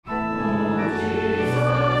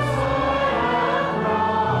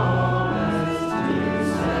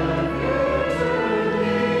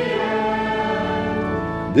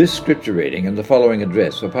This scripture reading and the following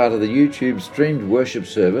address were part of the YouTube streamed worship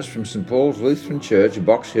service from St Paul's Lutheran Church,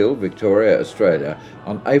 Box Hill, Victoria, Australia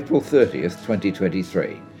on April 30th,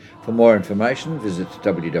 2023. For more information, visit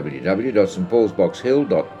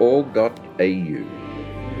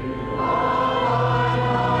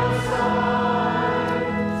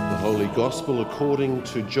www.stpaulsboxhill.org.au. The Holy Gospel according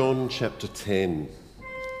to John chapter 10.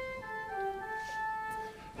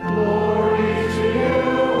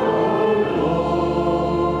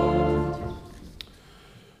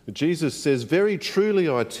 Jesus says, "Very truly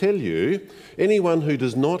I tell you, anyone who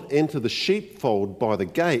does not enter the sheepfold by the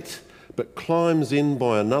gate, but climbs in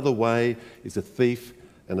by another way, is a thief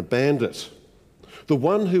and a bandit. The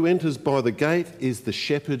one who enters by the gate is the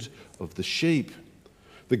shepherd of the sheep.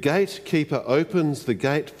 The gatekeeper opens the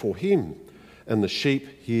gate for him, and the sheep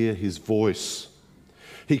hear his voice.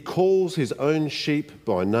 He calls his own sheep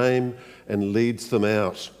by name and leads them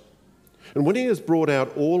out. And when he has brought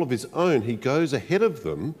out all of his own, he goes ahead of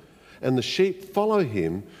them, and the sheep follow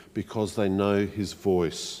him because they know his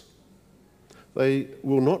voice. They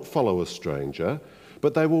will not follow a stranger,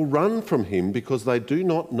 but they will run from him because they do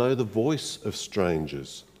not know the voice of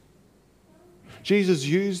strangers." Jesus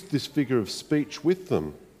used this figure of speech with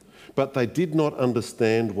them, but they did not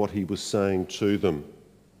understand what he was saying to them.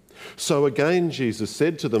 So again Jesus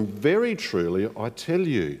said to them, "Very truly I tell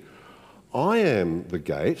you, I am the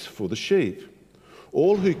gate for the sheep.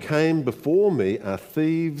 All who came before me are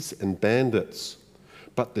thieves and bandits,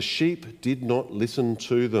 but the sheep did not listen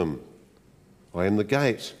to them. I am the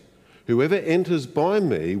gate. Whoever enters by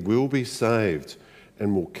me will be saved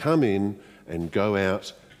and will come in and go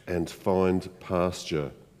out and find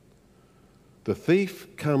pasture. The thief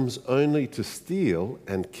comes only to steal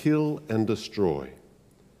and kill and destroy.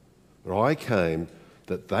 But I came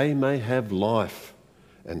that they may have life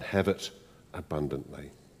and have it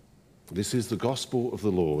abundantly." This is the gospel of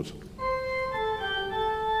the Lord.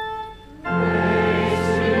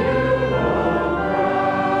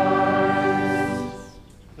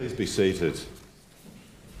 Please be seated.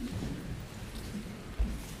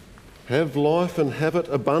 Have life and have it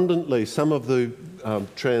abundantly. Some of the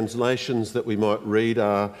translations that we might read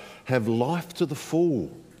are, have life to the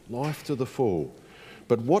full, life to the full.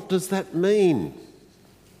 But what does that mean?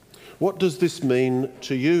 What does this mean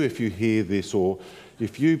to you if you hear this, or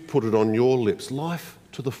if you put it on your lips? Life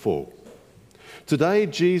to the full. Today,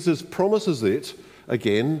 Jesus promises it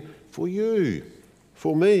again for you,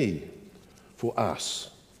 for me, for us.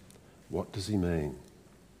 What does he mean?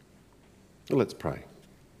 Well, let's pray.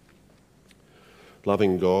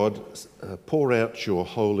 Loving God, pour out your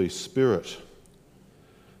Holy Spirit,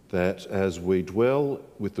 that as we dwell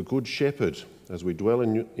with the Good Shepherd, as we dwell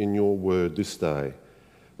in your word this day,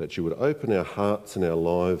 that you would open our hearts and our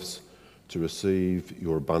lives to receive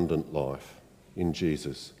your abundant life in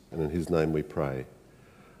Jesus. And in his name we pray.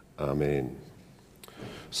 Amen.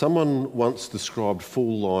 Someone once described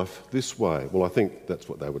full life this way. Well, I think that's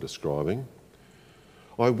what they were describing.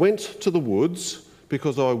 "I went to the woods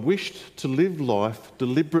because I wished to live life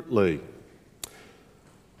deliberately,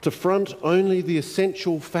 to front only the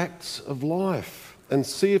essential facts of life and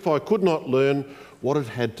see if I could not learn what it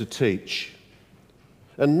had to teach.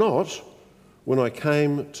 And not, when I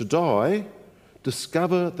came to die,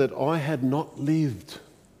 discover that I had not lived.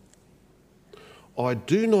 I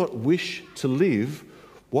do not wish to live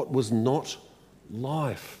what was not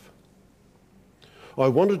life. I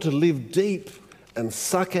wanted to live deep and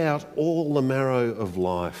suck out all the marrow of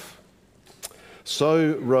life."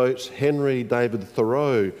 So wrote Henry David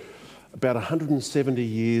Thoreau about 170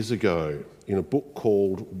 years ago in a book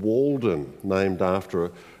called Walden, named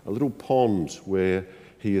after a little pond where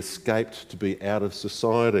he escaped to be out of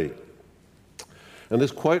society. And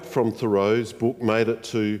this quote from Thoreau's book made it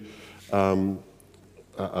to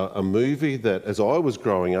a movie that, as I was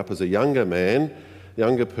growing up as a younger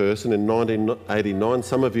person in 1989,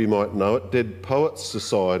 some of you might know it, Dead Poets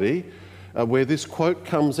Society, where this quote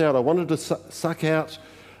comes out. I wanted to suck out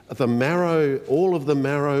the marrow, all of the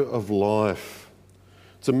marrow of life.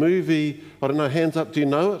 It's a movie, I don't know, hands up, do you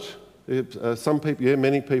know it? Some people, yeah,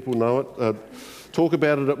 many people know it. Talk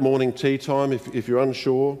about it at morning tea time if you're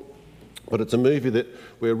unsure. But it's a movie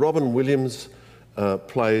where Robin Williams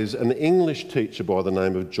plays an English teacher by the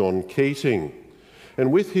name of John Keating.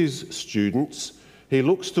 And with his students, he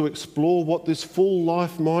looks to explore what this full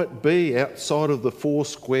life might be outside of the four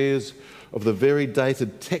squares of the very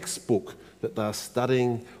dated textbook that they're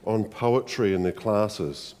studying on poetry in their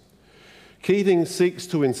classes. Keating seeks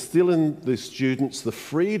to instill in the students the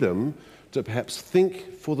freedom to perhaps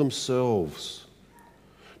think for themselves,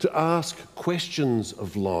 to ask questions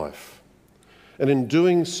of life, and in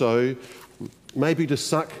doing so, maybe to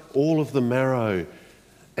suck all of the marrow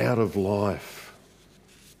out of life.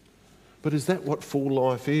 But is that what full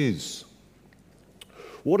life is?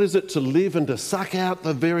 What is it to live and to suck out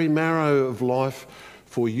the very marrow of life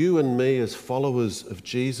for you and me as followers of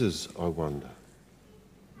Jesus, I wonder?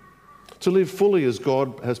 To live fully as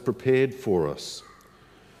God has prepared for us.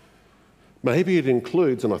 Maybe it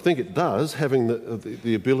includes, and I think it does, having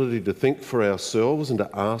the ability to think for ourselves and to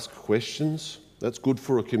ask questions. That's good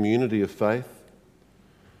for a community of faith.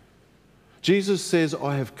 Jesus says,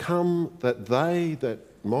 I have come that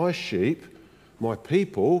my sheep, my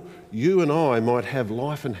people, you and I might have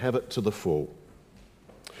life and have it to the full.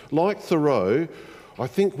 Like Thoreau, I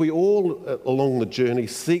think we all along the journey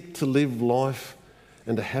seek to live life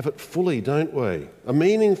and to have it fully, don't we? A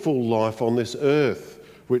meaningful life on this earth,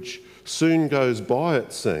 which soon goes by,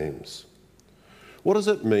 it seems. What does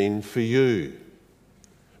it mean for you?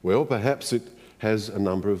 Well, perhaps it has a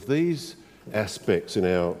number of these aspects in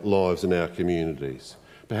our lives and our communities.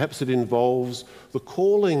 Perhaps it involves the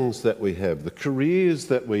callings that we have, the careers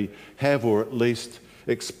that we have or at least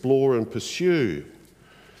explore and pursue.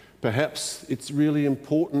 Perhaps it's really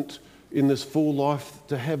important in this full life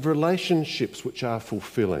to have relationships which are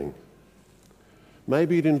fulfilling.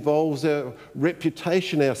 Maybe it involves our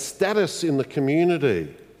reputation, our status in the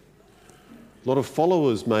community. A lot of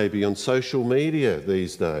followers maybe on social media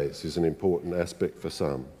these days is an important aspect for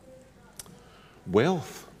some.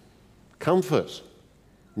 Wealth, comfort,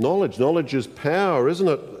 knowledge. Knowledge is power, isn't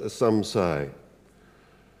it, as some say?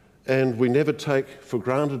 And we never take for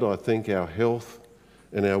granted, I think, our health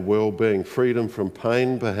and our well-being. Freedom from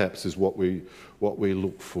pain, perhaps, is what we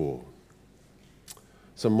look for.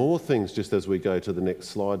 Some more things just as we go to the next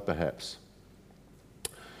slide, perhaps.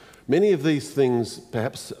 Many of these things,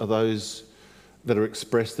 perhaps, are those that are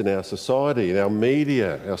expressed in our society, in our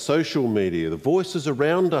media, our social media, the voices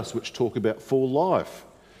around us which talk about full life.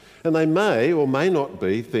 And they may or may not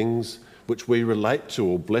be things which we relate to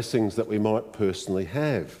or blessings that we might personally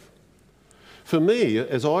have. For me,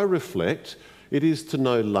 as I reflect, it is to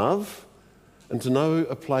know love and to know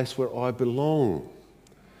a place where I belong.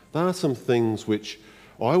 There are some things which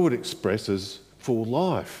I would express as full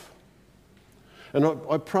life. And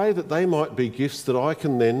I pray that they might be gifts that I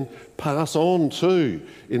can then pass on to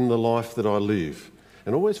in the life that I live.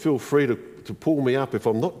 And always feel free to pull me up if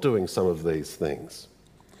I'm not doing some of these things.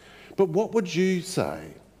 But what would you say?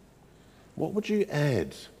 What would you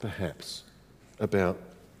add, perhaps, about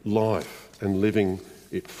life and living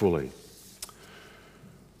it fully?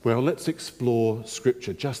 Well, let's explore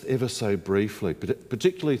Scripture just ever so briefly,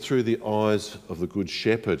 particularly through the eyes of the Good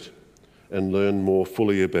Shepherd, and learn more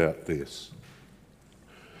fully about this.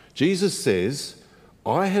 Jesus says,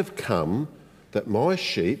 I have come that my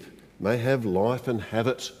sheep may have life and have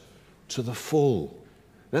it to the full.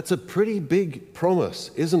 That's a pretty big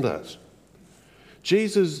promise, isn't it?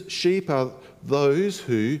 Jesus' sheep are those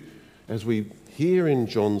who, as we hear in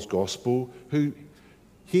John's Gospel, who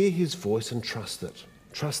hear his voice and trust it.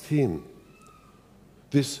 Trust him.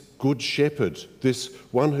 This good shepherd, this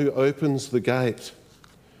one who opens the gate.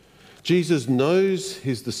 Jesus knows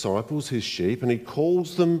his disciples, his sheep, and he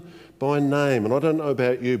calls them by name. And I don't know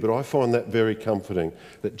about you, but I find that very comforting,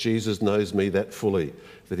 that Jesus knows me that fully,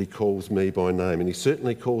 that he calls me by name. And he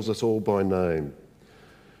certainly calls us all by name.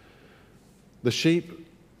 The sheep,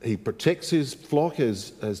 he protects his flock,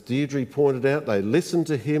 as Deirdre pointed out. They listen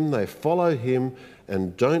to him, they follow him,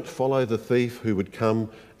 and don't follow the thief who would come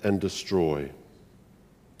and destroy.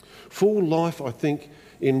 Full life, I think,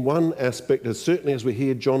 in one aspect, as certainly as we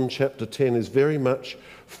hear John chapter 10, is very much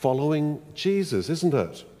following Jesus, isn't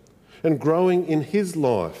it? And growing in his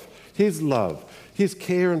life, his love, his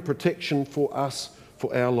care and protection for us,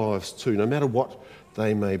 for our lives too, no matter what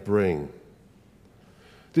they may bring.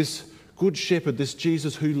 This good shepherd, this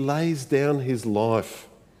Jesus who lays down his life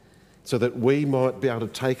so that we might be able to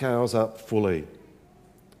take ours up fully.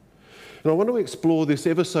 And I want to explore this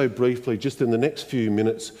ever so briefly just in the next few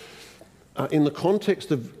minutes in the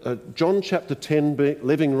context of John chapter 10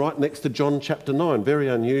 living right next to John chapter 9. Very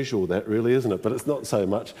unusual that really, isn't it? But it's not so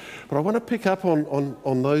much. But I want to pick up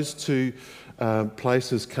on those two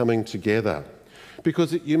places coming together.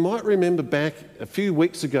 Because you might remember back a few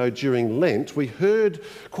weeks ago during Lent, we heard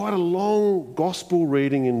quite a long gospel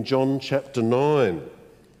reading in John chapter 9.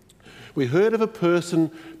 We heard of a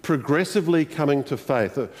person progressively coming to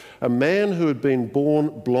faith, a man who had been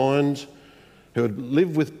born blind, who had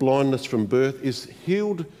lived with blindness from birth, is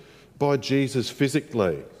healed by Jesus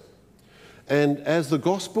physically. And as the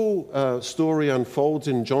gospel story unfolds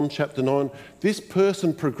in John chapter 9, this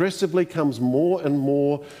person progressively comes more and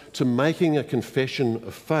more to making a confession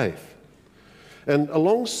of faith. And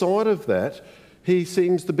alongside of that, He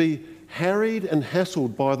seems to be harried and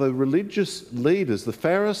hassled by the religious leaders, the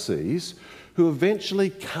Pharisees, who eventually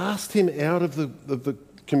cast him out of the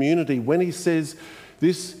community when he says,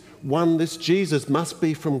 this Jesus must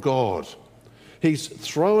be from God. He's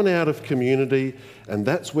thrown out of community, and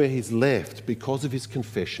that's where he's left because of his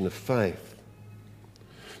confession of faith.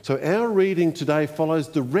 So our reading today follows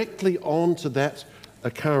directly on to that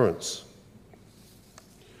occurrence.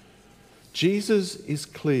 Jesus is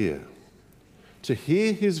clear. To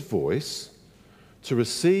hear his voice, to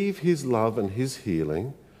receive his love and his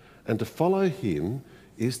healing, and to follow him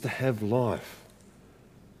is to have life.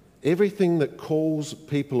 Everything that calls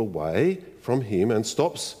people away from him and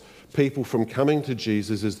stops people from coming to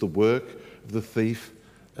Jesus is the work of the thief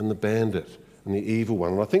and the bandit and the evil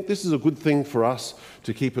one. And I think this is a good thing for us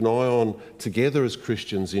to keep an eye on together as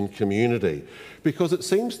Christians in community, because it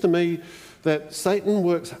seems to me that Satan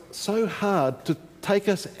works so hard to take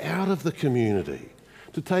us out of the community,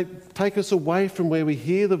 to take us away from where we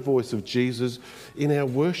hear the voice of Jesus in our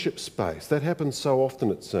worship space. That happens so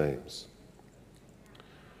often, it seems.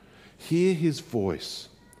 Hear his voice,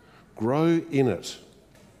 grow in it,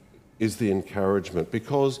 is the encouragement,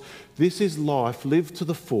 because this is life lived to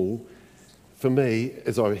the full for me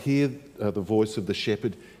as I hear the voice of the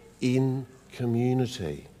shepherd in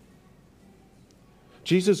community.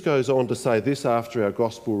 Jesus goes on to say this after our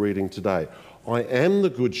gospel reading today: I am the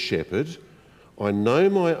good shepherd, I know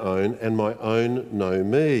my own, and my own know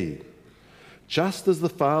me. Just as the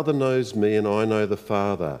Father knows me and I know the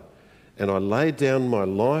Father, and I lay down my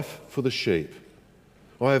life for the sheep.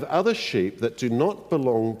 I have other sheep that do not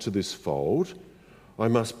belong to this fold. I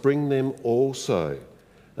must bring them also,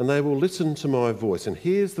 and they will listen to my voice. And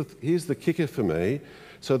here's the kicker for me.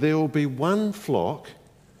 So there will be one flock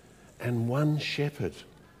and one shepherd.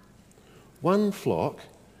 One flock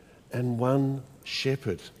and one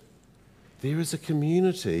shepherd. There is a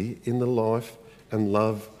community in the life and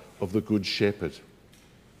love of the Good Shepherd.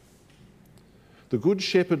 The Good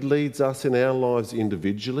Shepherd leads us in our lives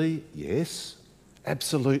individually, yes,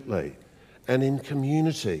 absolutely, and in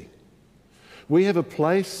community. We have a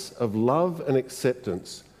place of love and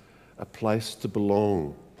acceptance, a place to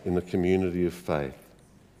belong in the community of faith.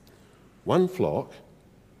 One flock,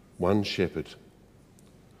 one shepherd.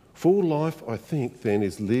 Full life, I think, then,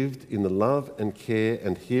 is lived in the love and care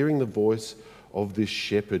and hearing the voice of this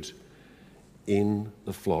shepherd in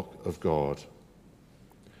the flock of God.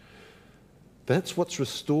 That's what's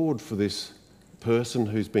restored for this person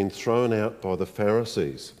who's been thrown out by the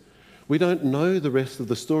Pharisees. We don't know the rest of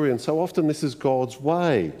the story, and so often this is God's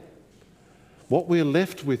way. What we're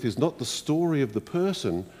left with is not the story of the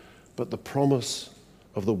person, but the promise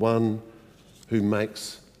of the one who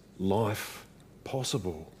makes life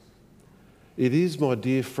possible. It is, my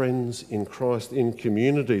dear friends in Christ, in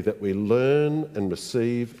community that we learn and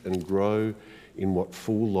receive and grow in what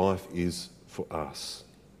full life is for us.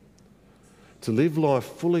 To live life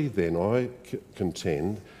fully, then, I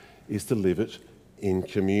contend, is to live it in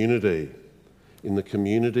community, in the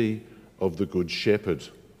community of the Good Shepherd.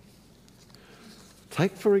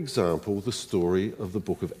 Take, for example, the story of the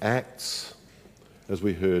book of Acts, as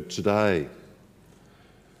we heard today.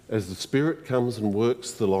 As the Spirit comes and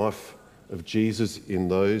works the life of Jesus in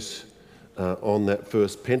those on that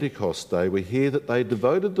first Pentecost day, we hear that they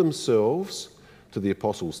devoted themselves to the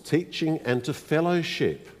apostles' teaching and to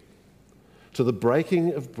fellowship, to the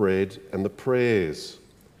breaking of bread and the prayers.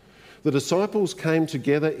 The disciples came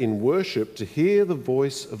together in worship to hear the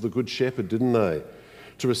voice of the Good Shepherd, didn't they?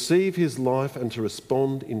 To receive his life and to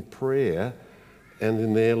respond in prayer and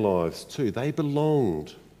in their lives too. They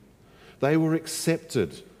belonged. They were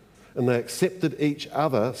accepted, and they accepted each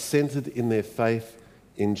other, centred in their faith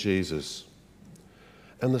in Jesus.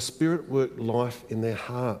 And the Spirit worked life in their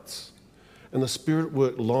hearts, and the Spirit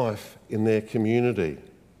worked life in their community.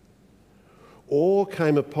 Awe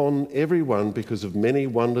came upon everyone because of many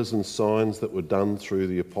wonders and signs that were done through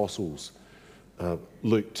the apostles,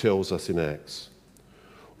 Luke tells us in Acts.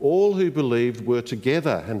 All who believed were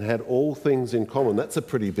together and had all things in common. That's a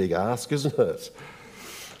pretty big ask, isn't it?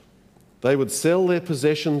 They would sell their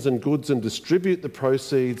possessions and goods and distribute the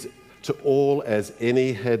proceeds to all as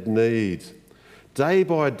any had need. Day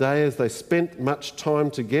by day, as they spent much time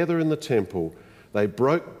together in the temple, they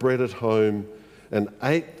broke bread at home and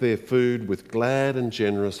ate their food with glad and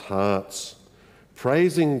generous hearts,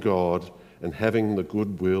 praising God and having the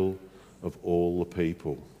goodwill of all the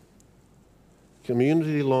people.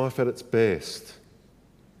 Community life at its best,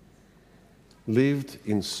 lived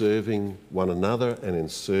in serving one another and in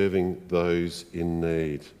serving those in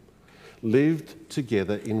need. Lived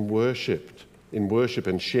together in worship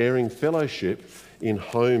and sharing fellowship in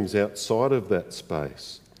homes outside of that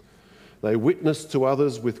space. They witness to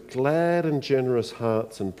others with glad and generous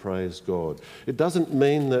hearts and praise God. It doesn't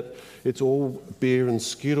mean that it's all beer and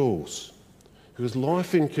skittles, because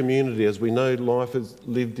life in community, as we know life is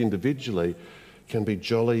lived individually, can be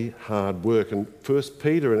jolly hard work. And 1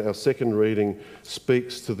 Peter, in our second reading,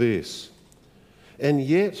 speaks to this. And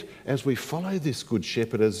yet, as we follow this Good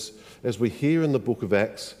Shepherd, as we hear in the book of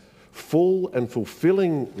Acts, full and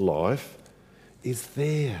fulfilling life is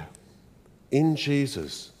there in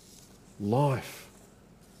Jesus. Life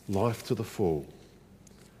to the full.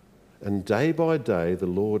 And day by day, the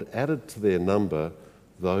Lord added to their number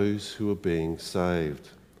those who are being saved.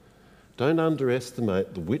 Don't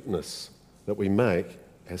underestimate the witness that we make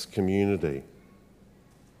as community.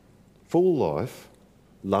 Full life,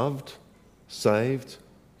 loved, saved,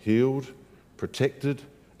 healed, protected,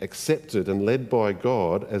 accepted, and led by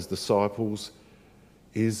God as disciples,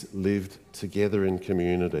 is lived together in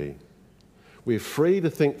community. We're free to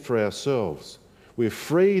think for ourselves. We're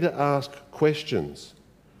free to ask questions.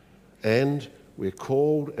 And we're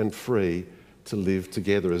called and free to live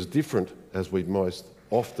together, as different as we most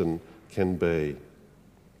often can be.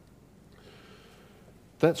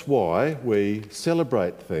 That's why we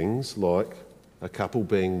celebrate things like a couple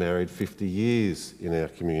being married 50 years in our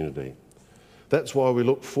community. That's why we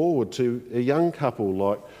look forward to a young couple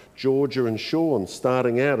like Georgia and Sean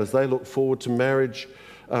starting out as they look forward to marriage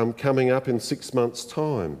coming up in 6 months'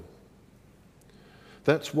 time.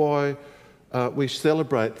 That's why we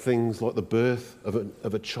celebrate things like the birth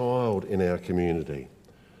of a child in our community.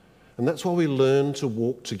 And that's why we learn to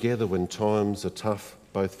walk together when times are tough,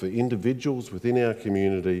 both for individuals within our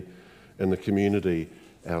community and the community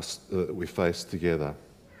we face together.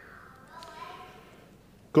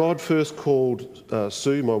 God first called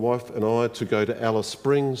Sue, my wife, and I to go to Alice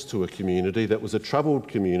Springs, to a community that was a troubled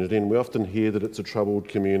community, and we often hear that it's a troubled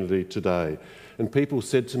community today. And people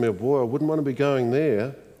said to me, boy, I wouldn't want to be going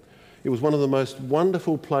there. It was one of the most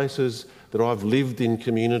wonderful places that I've lived in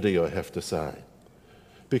community, I have to say,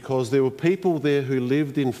 because there were people there who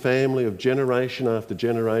lived in family of generation after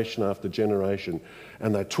generation after generation,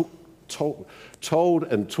 and they told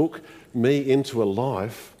and took me into a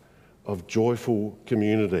life of joyful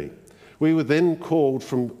community. We were then called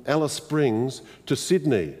from Alice Springs to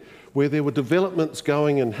Sydney, where there were developments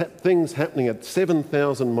going and things happening at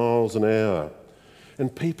 7,000 miles an hour.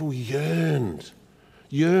 And people yearned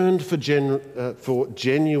for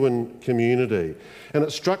genuine community. And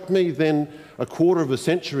it struck me then, a quarter of a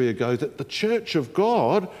century ago, that the Church of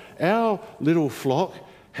God, our little flock,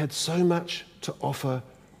 had so much to offer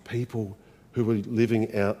people who were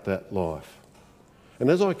living out that life. And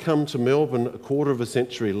as I come to Melbourne a quarter of a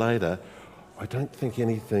century later, I don't think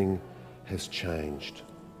anything has changed.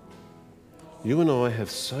 You and I have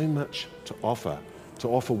so much to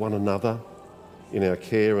offer one another in our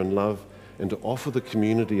care and love, and to offer the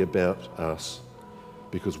community about us,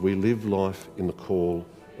 because we live life in the call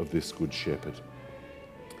of this Good Shepherd.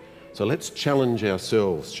 So let's challenge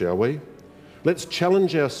ourselves, shall we? Let's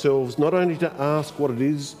challenge ourselves not only to ask what it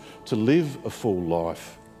is to live a full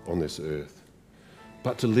life on this earth,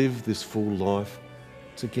 but to live this full life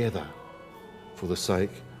together for the sake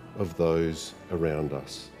of those around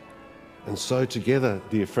us. And so together,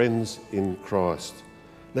 dear friends in Christ,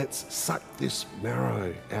 let's suck this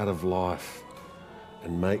marrow out of life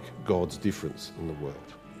and make God's difference in the world.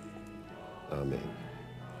 Amen.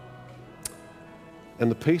 And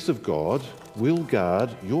the peace of God will guard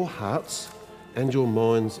your hearts and your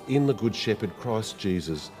minds in the Good Shepherd, Christ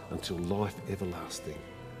Jesus, until life everlasting.